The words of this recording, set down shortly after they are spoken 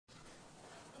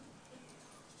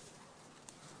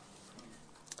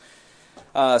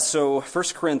So 1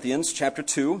 Corinthians chapter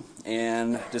 2,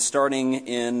 and just starting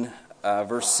in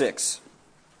verse 6.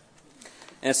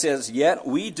 And it says, "Yet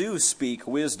we do speak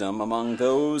wisdom among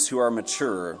those who are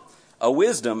mature, a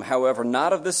wisdom, however,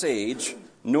 not of this age,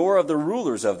 nor of the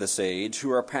rulers of this age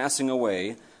who are passing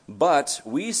away, but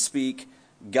we speak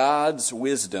God's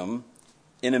wisdom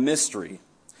in a mystery,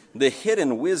 the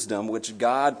hidden wisdom which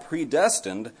God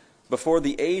predestined before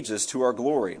the ages to our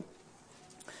glory.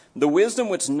 The wisdom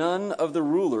which none of the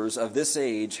rulers of this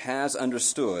age has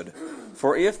understood,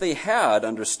 for if they had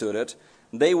understood it,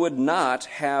 they would not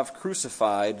have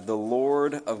crucified the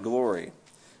Lord of glory.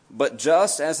 But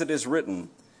just as it is written,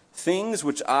 things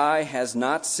which eye has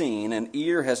not seen and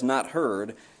ear has not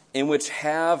heard, and which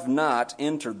have not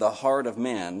entered the heart of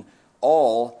man,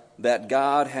 all that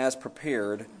God has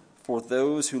prepared for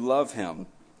those who love him.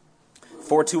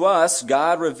 For to us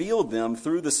God revealed them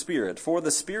through the Spirit, for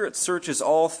the Spirit searches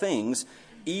all things,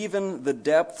 even the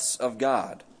depths of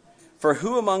God. For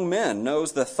who among men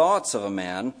knows the thoughts of a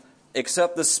man,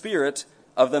 except the spirit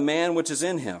of the man which is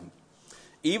in him?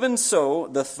 Even so,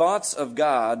 the thoughts of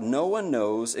God no one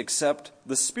knows except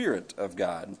the Spirit of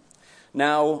God.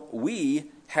 Now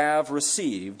we have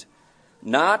received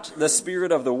not the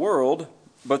spirit of the world,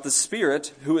 but the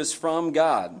Spirit who is from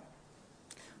God,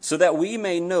 so that we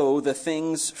may know the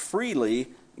things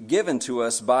freely given to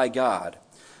us by God,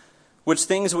 which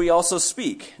things we also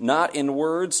speak, not in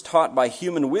words taught by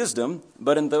human wisdom,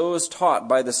 but in those taught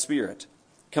by the Spirit,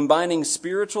 combining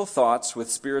spiritual thoughts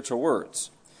with spiritual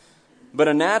words. But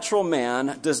a natural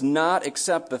man does not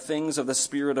accept the things of the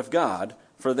Spirit of God,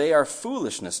 for they are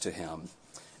foolishness to him,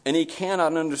 and he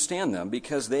cannot understand them,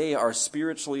 because they are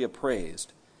spiritually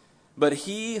appraised. But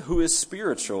he who is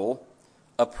spiritual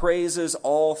appraises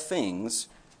all things,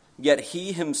 yet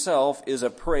he himself is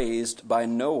appraised by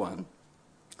no one.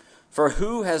 For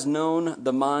who has known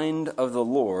the mind of the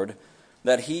Lord,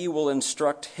 that he will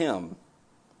instruct him?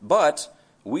 But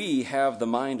we have the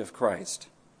mind of Christ."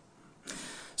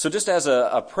 So just as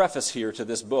a preface here to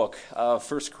this book of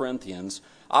 1 Corinthians,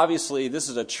 obviously this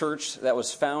is a church that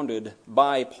was founded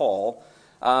by Paul,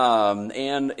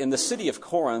 and in the city of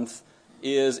Corinth,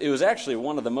 it was actually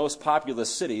one of the most populous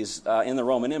cities in the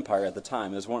Roman Empire at the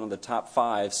time. It was one of the top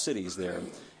 5 cities there.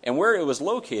 And where it was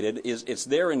located it's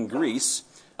there in Greece,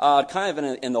 kind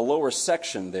of in the lower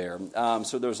section there.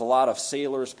 So there was a lot of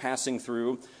sailors passing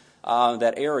through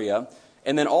that area.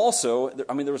 And then also, there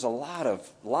was a lot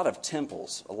of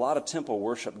temples, a lot of temple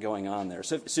worship going on there.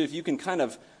 So if you can kind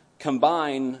of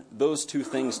combine those two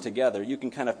things together, you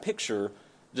can kind of picture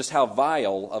just how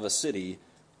vile of a city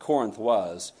Corinth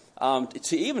was.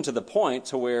 Even to the point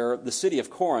to where the city of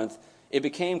Corinth, it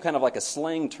became kind of like a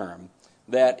slang term,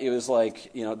 that it was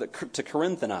like, to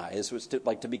Corinthanize, was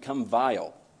to become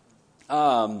vile.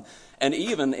 And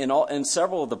even in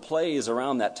several of the plays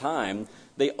around that time,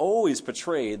 they always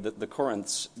portrayed the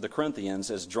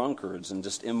Corinthians as drunkards and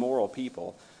just immoral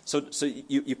people. So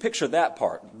you picture that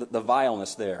part, the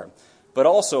vileness there. But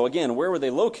also, again, where were they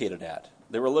located at?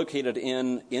 They were located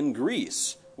in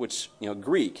Greece, which,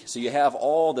 Greek. So you have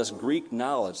all this Greek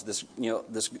knowledge,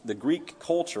 the Greek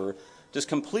culture just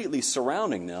completely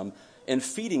surrounding them and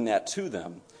feeding that to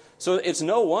them. So it's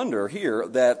no wonder here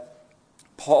that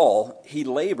Paul, he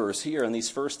labors here in these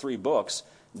first 3 books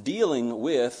dealing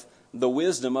with the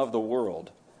wisdom of the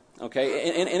world.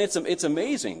 Okay, and it's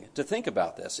amazing to think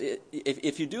about this.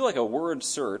 If you do like a word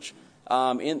search,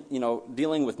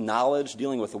 dealing with knowledge,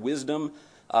 dealing with wisdom,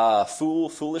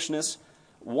 foolishness,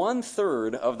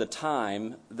 1/3 of the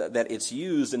time that it's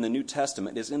used in the New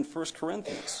Testament is in 1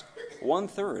 Corinthians.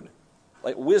 1/3,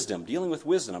 like wisdom, dealing with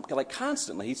wisdom, like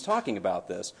constantly he's talking about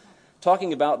this,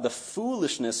 talking about the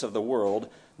foolishness of the world,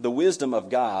 the wisdom of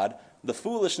God. The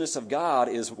foolishness of God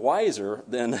is wiser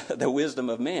than the wisdom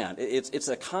of man. It's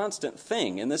a constant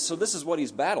thing, and this is what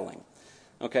he's battling.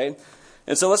 Okay,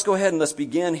 and so let's go ahead and let's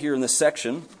begin here in this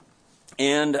section.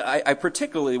 And I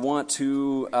particularly want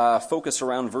to focus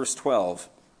around verse 12.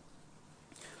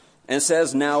 And it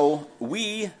says, "Now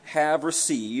we have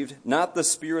received not the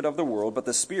spirit of the world, but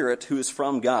the Spirit who is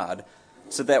from God,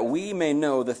 so that we may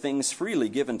know the things freely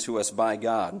given to us by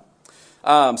God."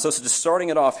 So just starting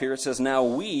it off here, it says, "Now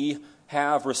we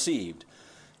have received."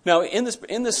 Now, in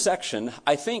this section,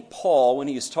 I think Paul, when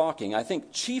he's talking, I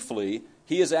think chiefly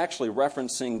he is actually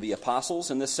referencing the apostles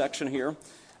in this section here.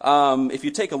 If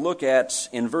you take a look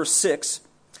in verse 6,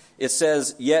 it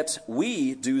says, "Yet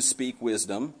we do speak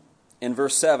wisdom." In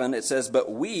verse 7, it says,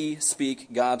 "But we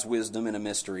speak God's wisdom in a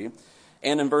mystery."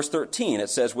 And in verse 13, it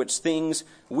says, "Which things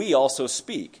we also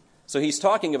speak." So he's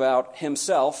talking about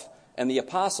himself and the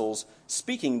apostles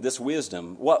speaking this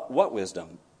wisdom. What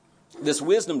wisdom? this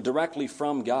wisdom directly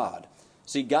from God.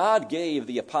 See, God gave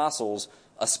the apostles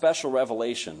a special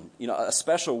revelation, a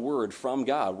special word from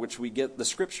God, which we get the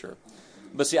Scripture.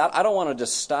 But see, I don't want to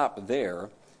just stop there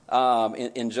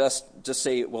and just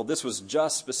say, well, this was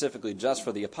just specifically just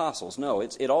for the apostles. No,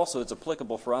 it's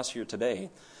applicable for us here today.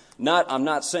 I'm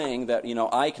not saying that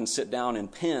I can sit down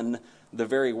and pen the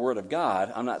very word of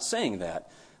God. I'm not saying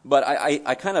that, but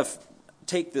I kind of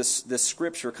take this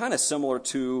Scripture kind of similar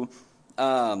to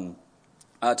the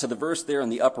verse there in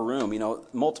the upper room.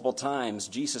 Multiple times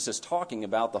Jesus is talking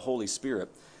about the Holy Spirit,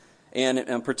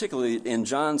 and particularly in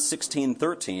John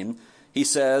 16:13. He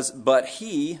says, but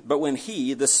when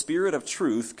he, the Spirit of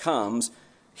truth, comes,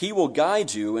 he will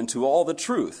guide you into all the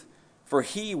truth. For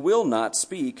he will not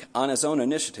speak on his own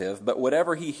initiative, but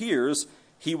whatever he hears,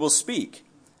 he will speak,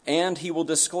 and he will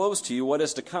disclose to you what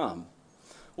is to come.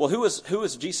 Well, who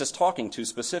is Jesus talking to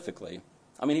specifically?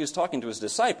 I mean, he was talking to his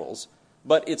disciples,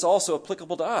 but it's also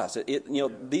applicable to us.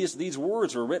 These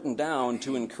words were written down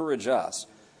to encourage us.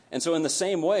 And so in the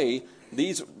same way,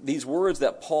 these words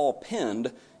that Paul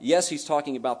penned, yes, he's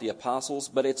talking about the apostles,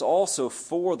 but it's also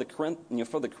for the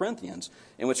Corinthians,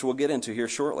 in which we'll get into here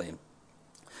shortly.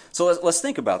 So let's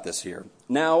think about this here.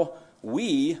 Now,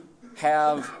 we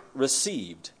have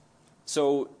received.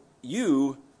 So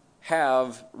you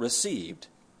have received.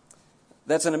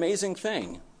 That's an amazing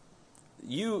thing.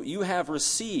 You have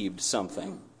received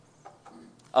something.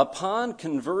 Upon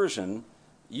conversion,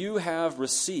 you have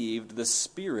received the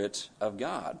Spirit of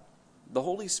God, the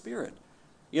Holy Spirit.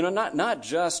 Not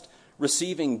just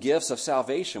receiving gifts of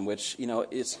salvation, which,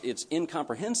 it's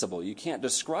incomprehensible. You can't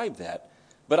describe that.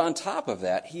 But on top of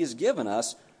that, he has given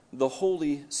us the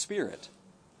Holy Spirit.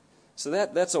 So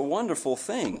that's a wonderful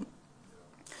thing.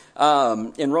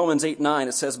 In Romans 8:9,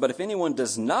 it says, but if anyone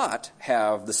does not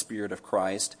have the Spirit of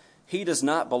Christ, he does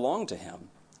not belong to him.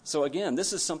 So again,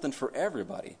 this is something for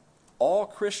everybody. All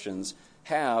Christians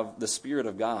have the Spirit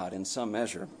of God in some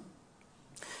measure.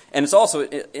 And it's also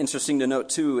interesting to note,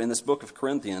 too, in this book of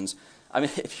Corinthians, I mean,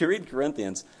 if you read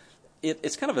Corinthians,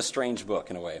 it's kind of a strange book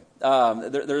in a way.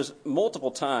 There's multiple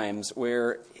times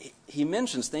where he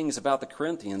mentions things about the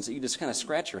Corinthians that you just kind of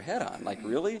scratch your head on. Like,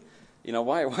 really?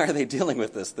 Why are they dealing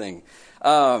with this thing?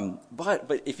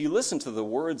 But if you listen to the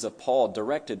words of Paul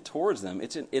directed towards them,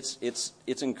 it's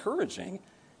encouraging.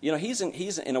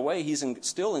 He's in a way he's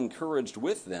still encouraged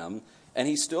with them, and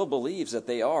he still believes that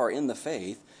they are in the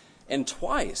faith. And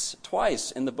twice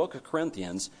in the book of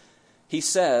Corinthians, he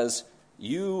says,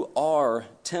 you are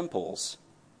temples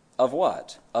of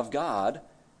what? Of God,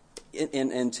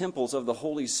 and temples of the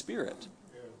Holy Spirit.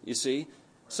 You see?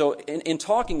 So in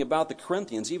talking about the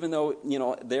Corinthians, even though,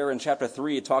 there in chapter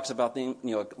 3 it talks about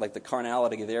like the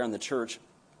carnality there in the church,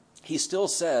 he still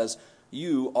says,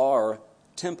 you are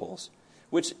temples.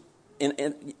 Which,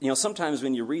 sometimes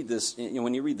when you read this,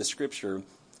 when you read the Scripture,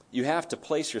 you have to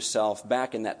place yourself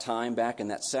back in that time, back in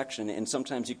that section, and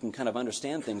sometimes you can kind of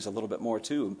understand things a little bit more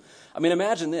too. I mean,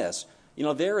 imagine this.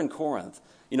 There in Corinth,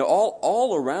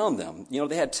 all around them,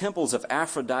 they had temples of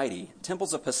Aphrodite,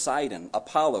 temples of Poseidon,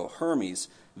 Apollo, Hermes,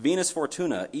 Venus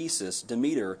Fortuna, Isis,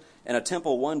 Demeter, and a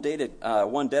temple one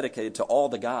dedicated to all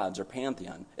the gods, or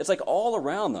pantheon. It's like all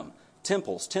around them,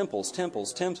 temples, temples,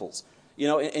 temples, temples.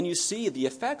 And you see the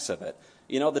effects of it.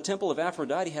 The temple of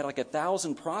Aphrodite had like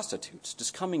 1,000 prostitutes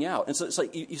just coming out. And so it's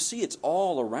like you see it's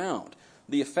all around,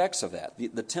 the effects of that,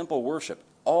 the temple worship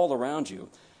all around you.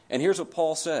 And here's what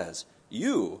Paul says.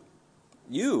 You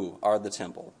are the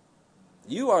temple.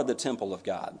 You are the temple of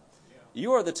God.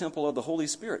 You are the temple of the Holy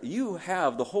Spirit. You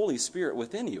have the Holy Spirit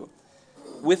within you.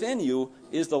 Within you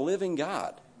is the living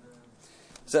God.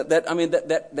 So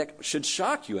that should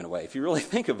shock you in a way, if you really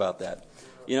think about that.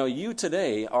 You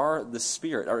today are the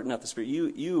Spirit, or not the Spirit,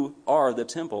 you are the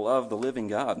temple of the living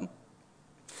God.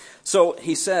 So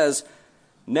he says,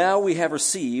 now we have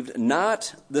received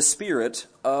not the spirit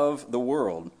of the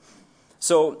world.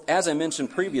 So as I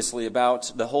mentioned previously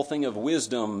about the whole thing of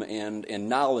wisdom and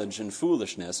knowledge and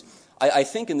foolishness, I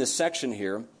think in this section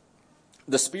here,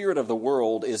 the spirit of the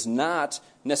world is not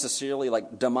necessarily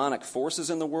like demonic forces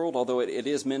in the world, although it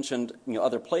is mentioned,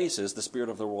 other places, the spirit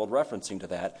of the world referencing to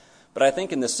that. But I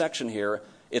think in this section here,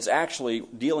 it's actually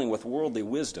dealing with worldly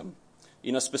wisdom.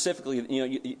 Specifically,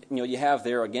 you have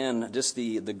there again just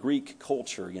the Greek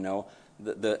culture.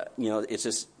 It's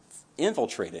just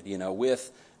infiltrated,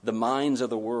 with the minds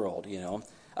of the world.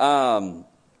 And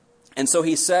so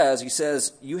he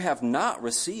says, you have not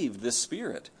received this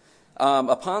spirit.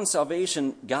 Upon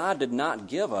salvation, God did not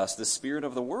give us the spirit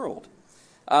of the world.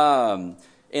 And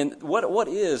what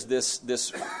is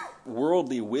this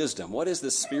worldly wisdom? What is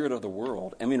this spirit of the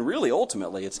world? I mean, really,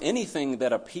 ultimately, it's anything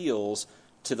that appeals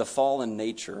to the fallen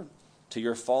nature, to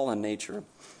your fallen nature.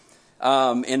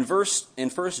 In 1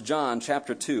 John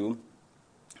chapter 2,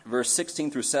 verse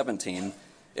 16 through 17,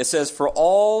 it says, "For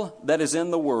all that is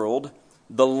in the world,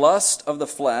 the lust of the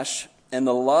flesh, and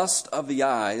the lust of the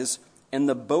eyes, and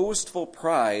the boastful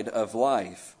pride of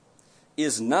life,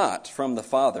 is not from the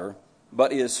Father,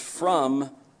 but is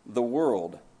from the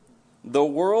world. The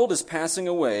world is passing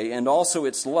away, and also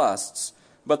its lusts,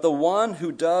 but the one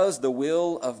who does the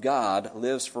will of God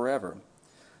lives forever."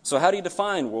 So how do you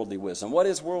define worldly wisdom? What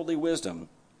is worldly wisdom?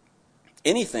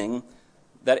 Anything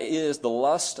that is the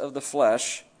lust of the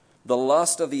flesh, the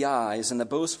lust of the eyes, and the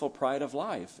boastful pride of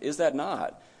life. Is that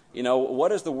not? What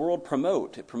does the world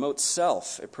promote? It promotes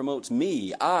self. It promotes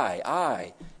me,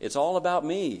 I. It's all about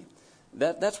me.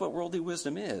 That's what worldly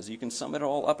wisdom is. You can sum it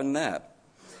all up in that.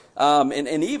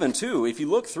 And even, too, if you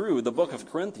look through the book of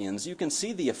Corinthians, you can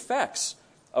see the effects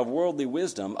of worldly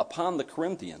wisdom upon the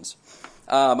Corinthians.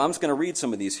 I'm just going to read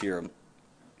some of these here.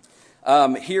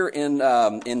 Here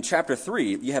in chapter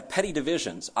 3, you have petty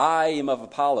divisions. I am of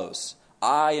Apollos.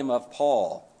 I am of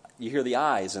Paul. You hear the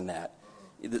I's in that.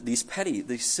 These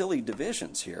silly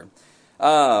divisions here.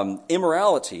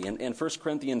 Immorality in 1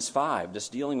 Corinthians 5,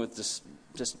 just dealing with this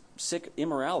just sick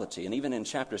immorality, and even in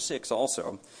chapter 6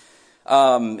 also.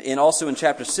 And also in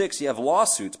chapter 6, you have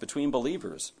lawsuits between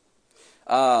believers.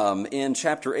 In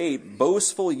chapter 8,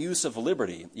 boastful use of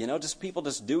liberty. Just people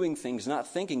just doing things, not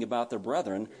thinking about their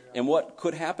brethren and what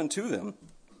could happen to them.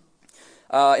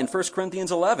 In 1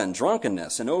 Corinthians 11,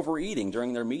 drunkenness and overeating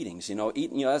during their meetings.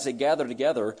 Eating, as they gather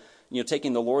together,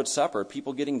 taking the Lord's Supper,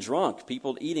 people getting drunk,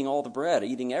 people eating all the bread,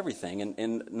 eating everything,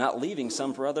 and not leaving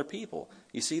some for other people.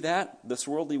 You see that? This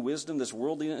worldly wisdom, this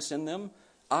worldliness in them?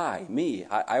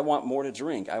 I want more to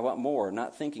drink. I want more,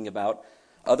 not thinking about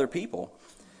other people.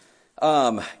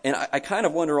 And I kind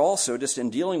of wonder also, just in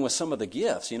dealing with some of the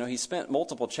gifts, he spent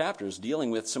multiple chapters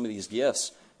dealing with some of these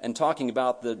gifts and talking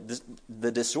about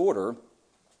the disorder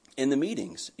in the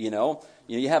meetings.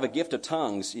 You have a gift of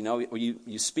tongues,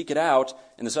 you speak it out,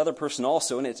 and this other person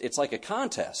also, and it's like a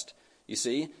contest. You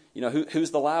see,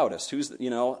 who's the loudest, who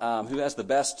has the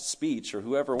best speech, or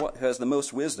who has the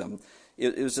most wisdom.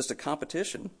 It was just a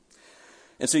competition.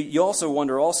 And so you also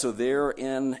wonder also there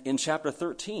in chapter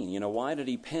 13, why did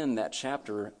he pen that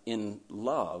chapter in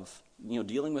love,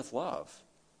 dealing with love?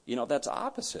 That's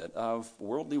opposite of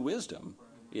worldly wisdom.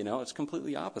 It's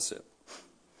completely opposite.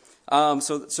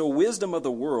 So wisdom of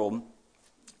the world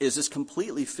is just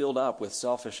completely filled up with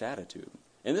selfish attitude.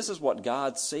 And this is what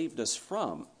God saved us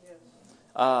from.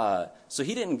 So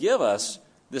he didn't give us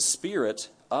the spirit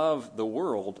of the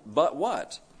world, but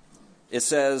what? It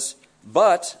says,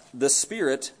 but the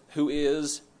Spirit who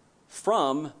is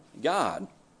from God.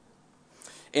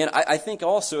 And I think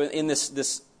also in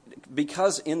this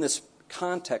because in this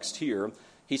context here,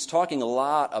 he's talking a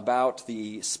lot about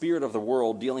the spirit of the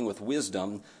world dealing with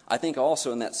wisdom. I think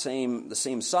also in the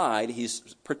same side,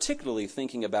 he's particularly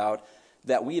thinking about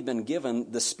that we have been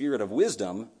given the spirit of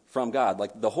wisdom from God,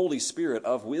 like the Holy Spirit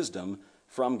of wisdom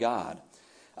from God.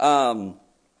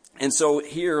 And so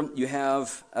here you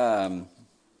have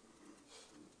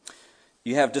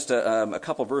just a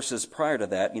couple verses prior to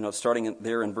that, starting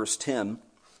there in verse 10.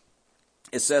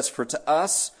 It says, "For to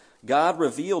us God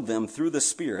revealed them through the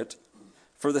Spirit,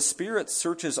 for the Spirit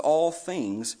searches all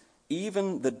things,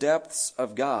 even the depths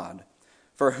of God.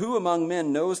 For who among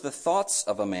men knows the thoughts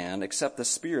of a man, except the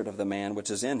spirit of the man which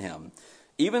is in him?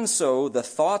 Even so, the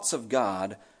thoughts of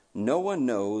God no one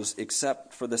knows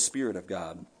except for the Spirit of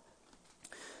God.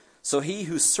 So he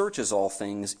who searches all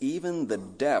things, even the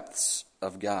depths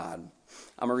of God."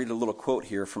 I'm going to read a little quote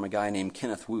here from a guy named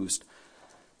Kenneth Woost.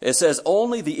 It says,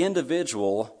 "Only the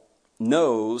individual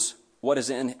knows what is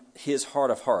in his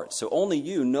heart of hearts." So only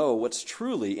you know what's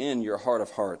truly in your heart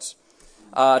of hearts.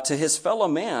 To his fellow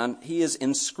man, he is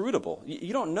inscrutable.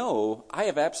 You don't know. I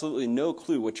have absolutely no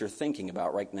clue what you're thinking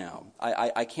about right now.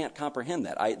 I can't comprehend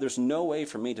that. There's no way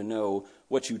for me to know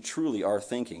what you truly are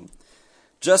thinking.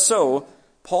 Just so,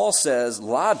 Paul says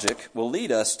logic will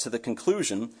lead us to the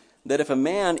conclusion that if a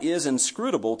man is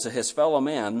inscrutable to his fellow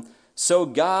man, so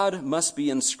God must be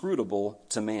inscrutable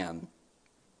to man.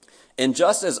 And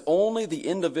just as only the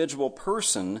individual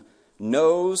person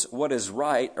knows what is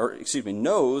right,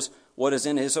 knows what is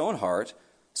in his own heart,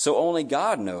 so only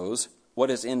God knows what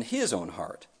is in his own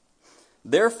heart.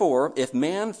 Therefore, if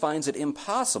man finds it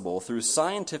impossible through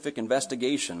scientific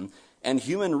investigation and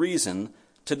human reason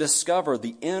to discover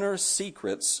the inner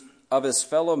secrets of his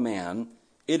fellow man,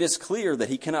 it is clear that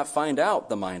he cannot find out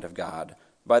the mind of God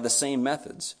by the same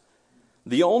methods.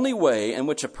 The only way in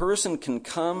which a person can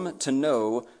come to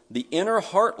know the inner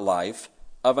heart life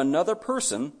of another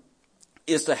person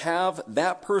is to have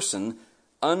that person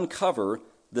uncover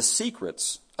the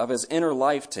secrets of his inner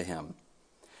life to him.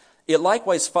 It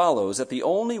likewise follows that the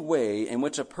only way in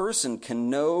which a person can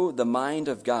know the mind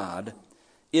of God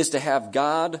is to have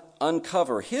God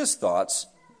uncover his thoughts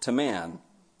to man.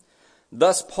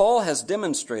 Thus, Paul has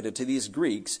demonstrated to these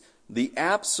Greeks the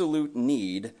absolute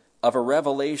need of a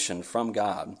revelation from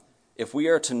God if we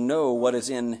are to know what is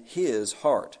in his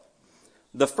heart.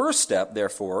 The first step,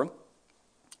 therefore,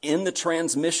 in the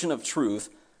transmission of truth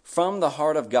from the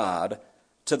heart of God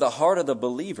to the heart of the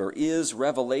believer is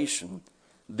revelation,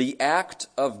 the act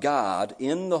of God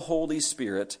in the Holy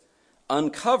Spirit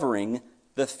uncovering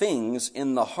the things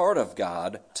in the heart of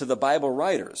God to the Bible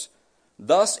writers,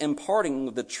 thus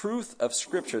imparting the truth of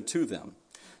Scripture to them.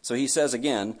 So he says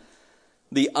again,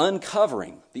 the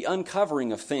uncovering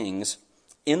of things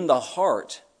in the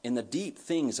heart, in the deep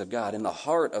things of God, in the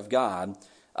heart of God,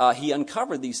 he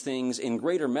uncovered these things in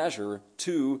greater measure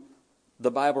to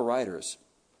the Bible writers,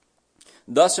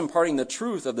 thus imparting the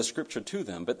truth of the Scripture to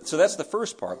them. So that's the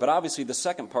first part. But obviously the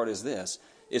second part is this,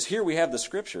 is here we have the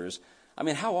Scriptures. I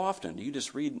mean, how often do you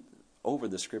just read over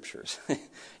the Scriptures?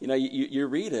 You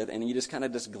read it and you just kind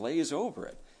of just glaze over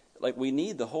it. Like, we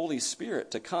need the Holy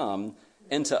Spirit to come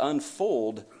and to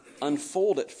unfold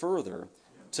it further,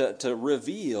 to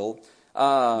reveal,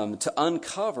 to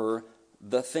uncover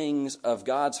the things of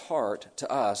God's heart to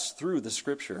us through the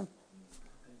Scripture.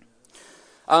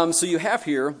 So you have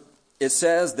here, it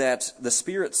says that the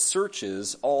Spirit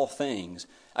searches all things.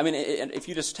 I mean, if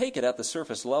you just take it at the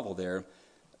surface level there,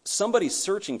 somebody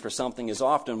searching for something is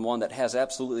often one that has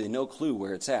absolutely no clue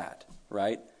where it's at,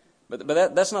 right? But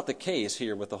that's not the case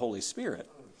here with the Holy Spirit.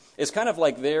 It's kind of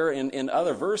like there in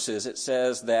other verses, it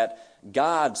says that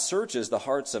God searches the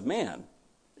hearts of man.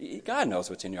 God knows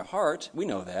what's in your heart. We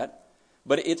know that.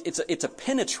 But it's a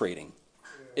penetrating.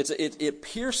 It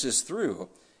pierces through.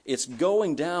 It's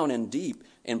going down and deep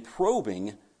and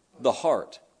probing the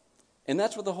heart. And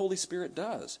that's what the Holy Spirit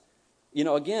does.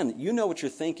 Again, you know what you're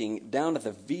thinking down to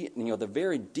the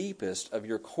very deepest of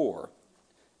your core.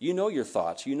 You know your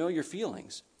thoughts. You know your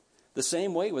feelings. The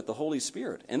same way with the Holy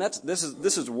Spirit. And this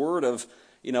is word of,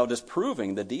 just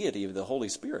proving the deity of the Holy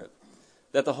Spirit.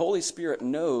 That the Holy Spirit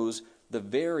knows the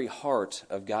very heart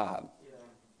of God. Yeah.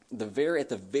 At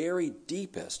the very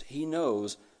deepest, he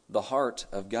knows the heart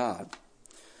of God.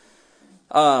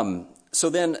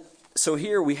 So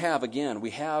here we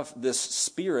have this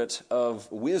spirit of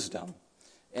wisdom.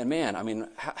 And man, I mean,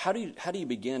 how do you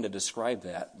begin to describe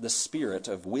that? The spirit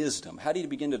of wisdom. How do you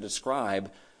begin to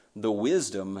describe the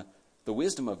wisdom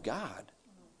of God?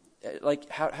 Like,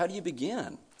 how do you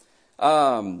begin?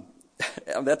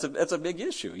 That's a big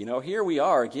issue. Here we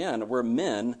are again, we're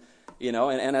men,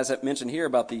 and as I mentioned here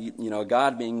about the,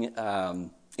 God being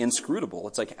inscrutable.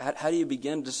 It's like, how do you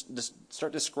begin to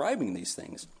start describing these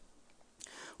things?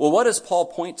 Well, what does Paul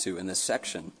point to in this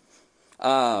section?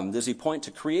 Does he point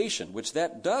to creation, which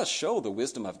that does show the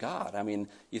wisdom of God? I mean,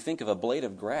 you think of a blade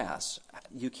of grass,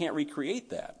 you can't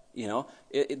recreate that.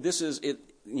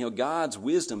 God's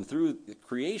wisdom through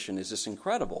creation is just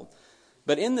incredible.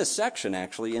 But in this section,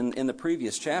 actually, in the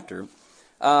previous chapter,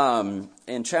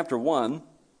 in chapter 1,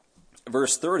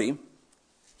 verse 30,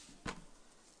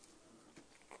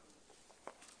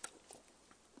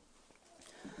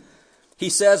 he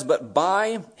says, "But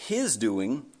by his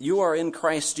doing you are in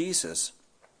Christ Jesus,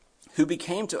 who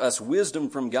became to us wisdom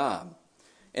from God."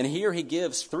 And here he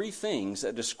gives three things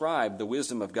that describe the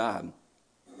wisdom of God: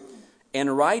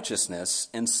 and righteousness,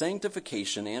 and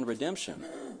sanctification, and redemption.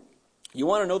 You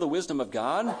want to know the wisdom of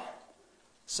God?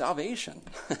 Salvation.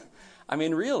 I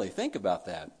mean, really, think about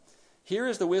that. Here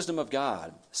is the wisdom of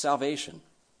God, salvation.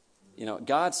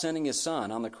 God sending his Son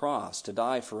on the cross to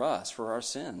die for us, for our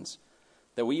sins,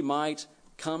 that we might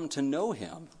come to know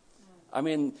him. I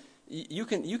mean, you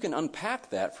can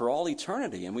unpack that for all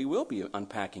eternity, and we will be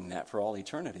unpacking that for all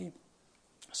eternity.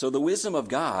 So the wisdom of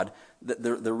God,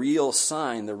 the real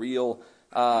sign, the real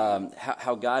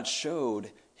how God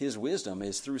showed his wisdom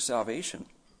is through salvation.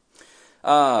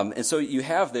 And so you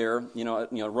have there,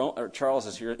 Charles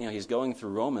is here, he's going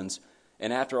through Romans,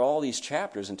 and after all these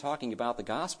chapters and talking about the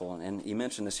gospel, and he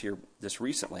mentioned this here this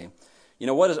recently,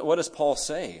 what does Paul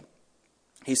say?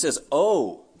 He says,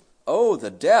 "Oh,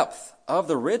 the depth of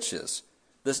the riches,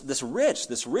 this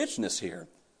richness here.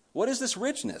 What is this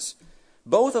richness?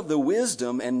 Both of the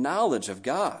wisdom and knowledge of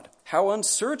God. How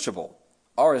unsearchable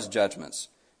are his judgments."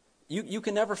 You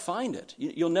can never find it.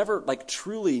 You'll never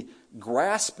truly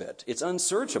grasp it. It's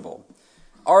unsearchable.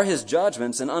 Are his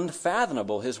judgments, and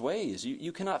unfathomable his ways.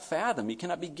 You cannot fathom. You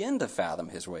cannot begin to fathom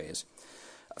his ways.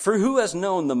 For who has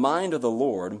known the mind of the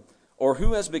Lord, or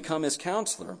who has become his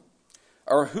counselor?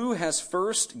 Or who has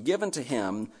first given to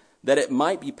him that it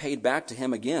might be paid back to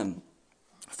him again?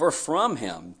 For from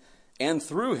him and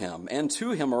through him and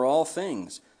to him are all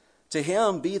things. To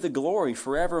him be the glory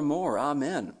forevermore.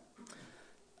 Amen.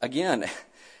 Again,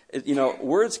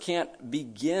 words can't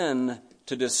begin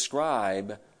to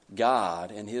describe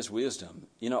God and his wisdom.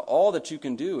 All that you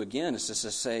can do, again, is just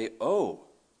to say, oh,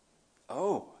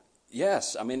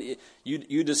 yes. I mean,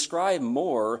 you describe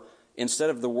more instead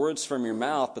of the words from your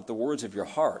mouth, but the words of your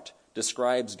heart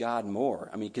describes God more.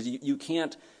 I mean, because you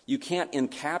can't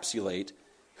encapsulate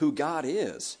who God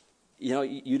is.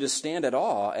 You just stand at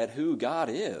awe at who God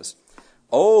is.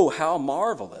 Oh, how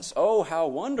marvelous. Oh, how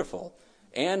wonderful.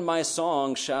 And my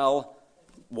song shall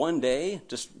one day,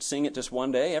 just sing it just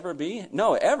one day, ever be?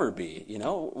 No, ever be.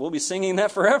 We'll be singing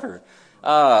that forever.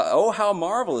 Oh, how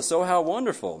marvelous. Oh, how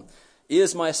wonderful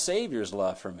is my Savior's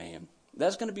love for me.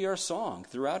 That's going to be our song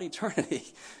throughout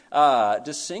eternity.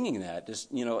 Just singing that,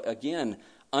 again,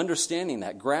 understanding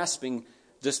that, grasping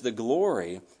just the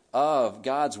glory of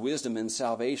God's wisdom and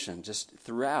salvation just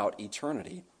throughout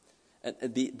eternity.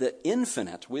 The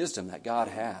infinite wisdom that God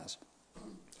has.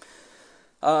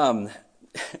 I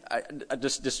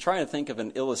just trying to think of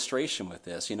an illustration with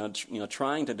this.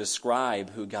 Trying to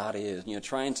describe who God is.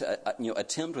 Trying to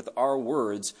attempt with our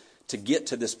words to get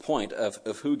to this point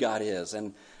of who God is.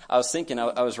 And I was thinking,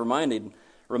 I was reminded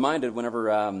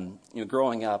whenever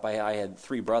growing up, I had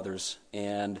 3 brothers,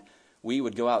 and we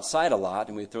would go outside a lot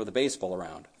and we'd throw the baseball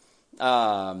around.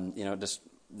 Did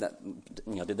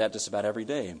that just about every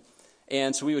day.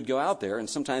 And so we would go out there, and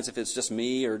sometimes if it's just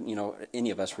me or, any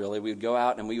of us really, we would go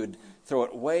out and we would throw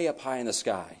it way up high in the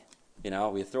sky.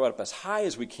 We'd throw it up as high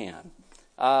as we can.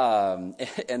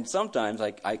 And sometimes,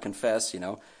 I confess,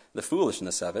 the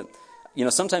foolishness of it,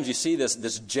 sometimes you see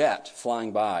this jet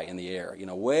flying by in the air,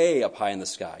 way up high in the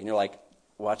sky. And you're like,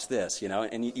 watch this,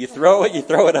 and you throw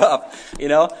it up,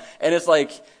 and it's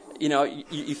like,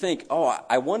 you think, oh,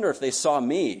 I wonder if they saw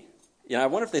me. I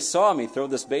wonder if they saw me throw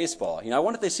this baseball. I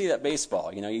wonder if they see that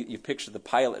baseball. You picture the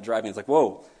pilot driving. It's like,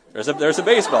 whoa, there's a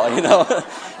baseball.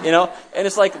 And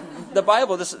it's like the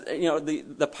Bible.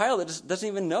 The pilot just doesn't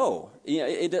even know.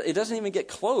 It doesn't even get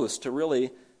close to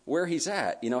really where he's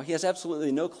at. He has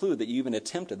absolutely no clue that you even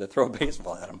attempted to throw a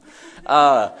baseball at him.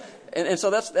 And so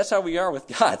that's how we are with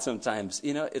God sometimes.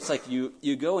 It's like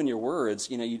you go in your words.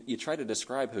 You try to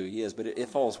describe who He is, but it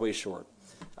falls way short.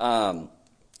 But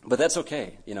that's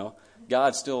okay.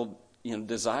 God still,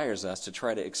 desires us to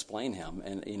try to explain Him,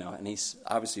 and and He's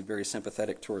obviously very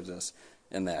sympathetic towards us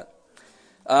in that.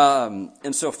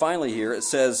 And so finally here it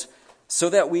says, so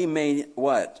that we may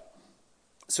what?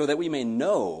 So that we may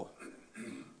know.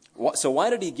 So why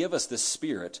did He give us this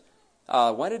Spirit?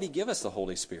 Why did He give us the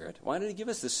Holy Spirit? Why did He give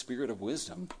us this Spirit of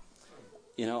wisdom?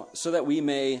 So that we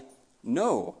may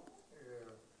know.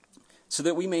 So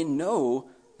that we may know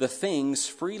the things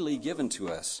freely given to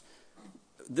us.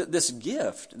 This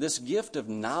gift of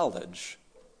knowledge,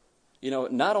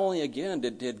 not only again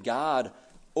did God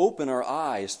open our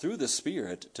eyes through the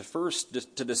Spirit to first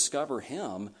to discover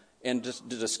Him and to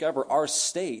discover our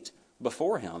state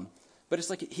before Him, but it's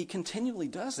like He continually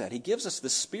does that. He gives us the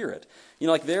Spirit.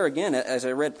 Like there again, as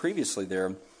I read previously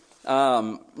there,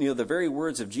 the very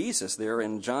words of Jesus there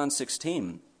in John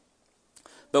 16.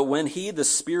 But when He, the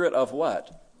Spirit of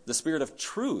what? The Spirit of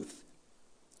truth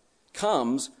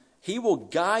comes, He will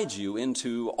guide you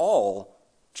into all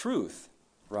truth,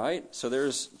 right? So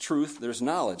there's truth, there's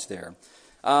knowledge there.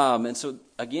 And so,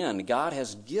 again, God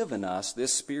has given us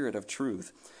this Spirit of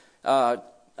truth.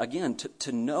 Again,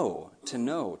 to know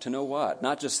what?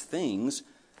 Not just things,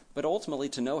 but ultimately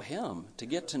to know Him, to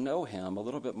get to know Him a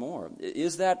little bit more.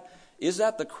 Is that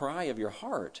the cry of your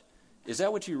heart? Is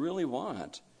that what you really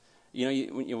want?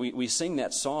 We sing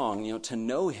that song, to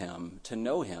know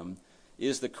Him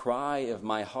is the cry of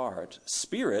my heart.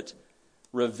 Spirit,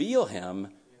 reveal Him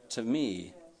to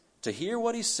me. To hear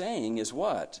what He's saying is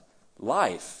what?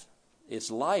 Life.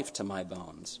 It's life to my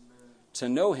bones. To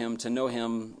know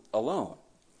Him alone.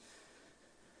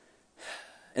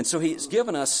 And so He's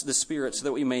given us the Spirit so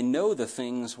that we may know the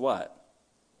things what?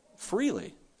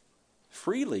 Freely.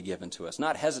 Freely given to us.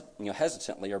 Not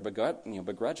hesitantly or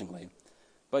begrudgingly.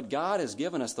 But God has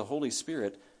given us the Holy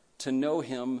Spirit to know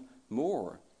Him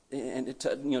more. And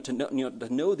to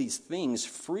know these things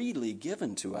freely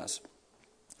given to us.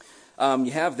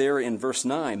 You have there in verse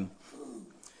 9,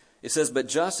 it says, but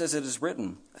just as it is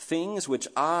written, things which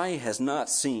eye has not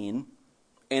seen,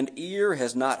 and ear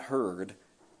has not heard,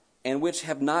 and which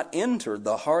have not entered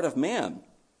the heart of man,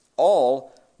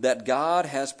 all that God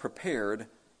has prepared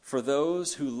for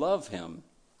those who love Him.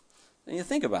 And you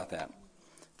think about that.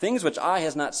 Things which eye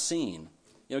has not seen.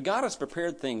 God has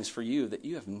prepared things for you that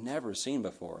you have never seen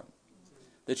before,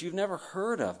 that you've never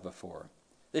heard of before,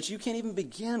 that you can't even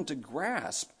begin to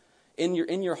grasp in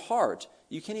your heart.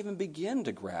 You can't even begin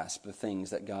to grasp the things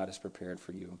that God has prepared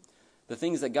for you, the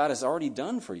things that God has already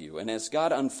done for you. And as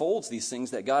God unfolds these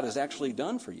things that God has actually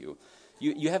done for you,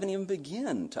 you haven't even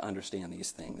begun to understand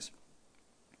these things.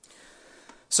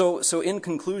 So in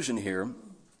conclusion here,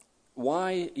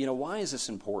 why is this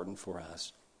important for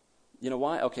us?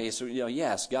 Why? Okay, so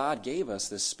yes, God gave us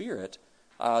this spirit,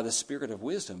 the spirit of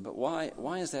wisdom, but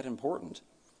why is that important?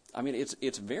 I mean,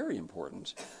 it's very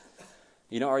important.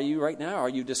 Are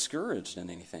you discouraged in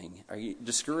anything? Are you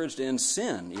discouraged in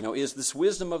sin? Is this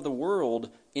wisdom of the world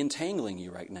entangling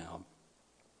you right now?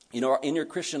 In your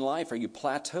Christian life, are you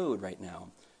plateaued right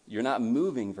now? You're not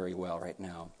moving very well right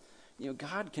now.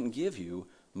 God can give you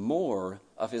more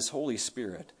of His Holy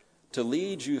Spirit to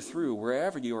lead you through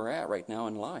wherever you are at right now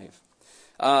in life.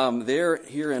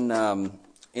 Here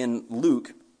in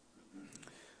Luke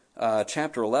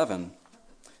chapter 11,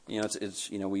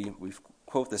 we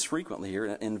quote this frequently here.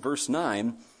 In verse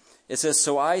 9, it says,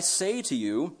 "So I say to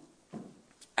you,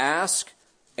 ask,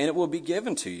 and it will be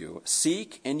given to you.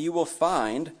 Seek, and you will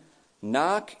find.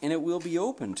 Knock, and it will be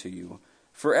opened to you.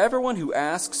 For everyone who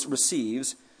asks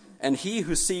receives, and he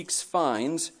who seeks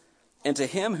finds, and to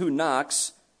him who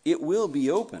knocks it will be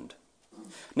opened.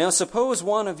 Now suppose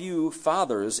one of you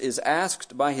fathers is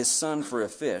asked by his son for a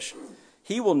fish.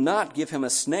 He will not give him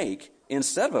a snake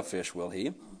instead of a fish, will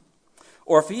he?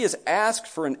 Or if he is asked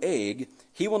for an egg,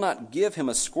 he will not give him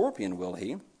a scorpion, will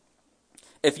he?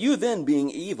 If you then, being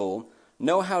evil,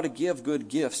 know how to give good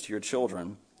gifts to your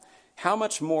children, how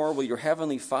much more will your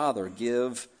heavenly Father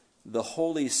give the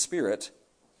Holy Spirit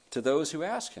to those who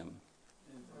ask him?"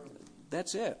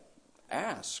 That's it.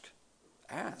 Ask.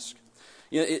 Ask.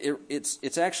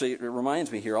 It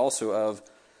reminds me here also of,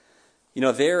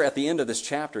 there at the end of this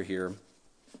chapter here,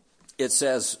 it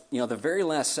says, the very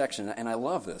last section, and I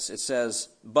love this. It says,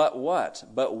 "But what?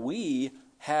 But we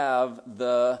have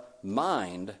the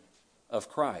mind of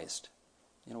Christ."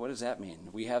 What does that mean?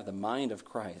 We have the mind of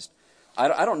Christ.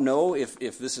 I don't know if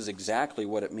this is exactly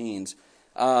what it means.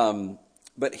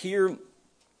 But here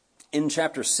in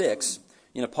chapter 6,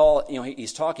 Paul,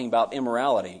 he's talking about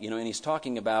immorality, and he's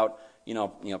talking about,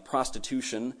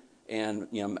 prostitution and,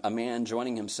 a man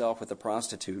joining himself with a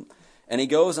prostitute. And he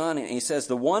goes on and he says,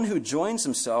 "The one who joins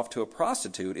himself to a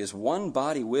prostitute is one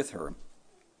body with her.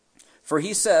 For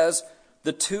he says,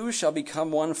 the two shall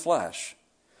become one flesh.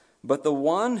 But the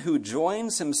one who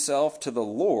joins himself to the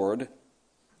Lord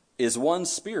is one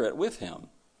spirit with him."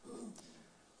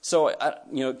 So,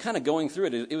 kind of going through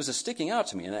it, it was sticking out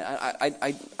to me. And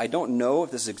I don't know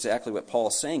if this is exactly what Paul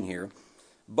is saying here,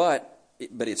 but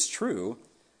it's true.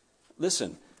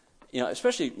 Listen,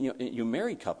 especially you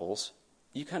married couples,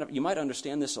 you might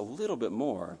understand this a little bit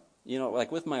more.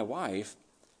 Like with my wife,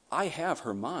 I have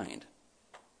her mind.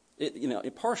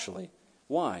 Partially.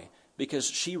 Why? Because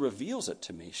she reveals it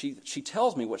to me. She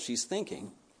tells me what she's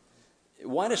thinking.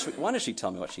 Why does she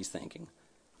tell me what she's thinking?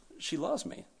 She loves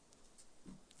me.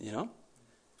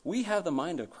 We have the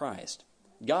mind of Christ.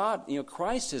 God,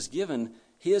 Christ has given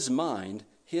His mind,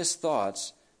 His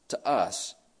thoughts to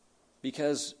us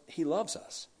because He loves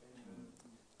us.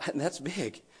 And that's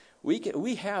big.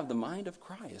 We have the mind of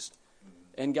Christ.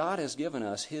 And God has given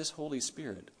us His Holy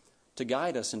Spirit to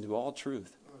guide us into all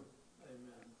truth.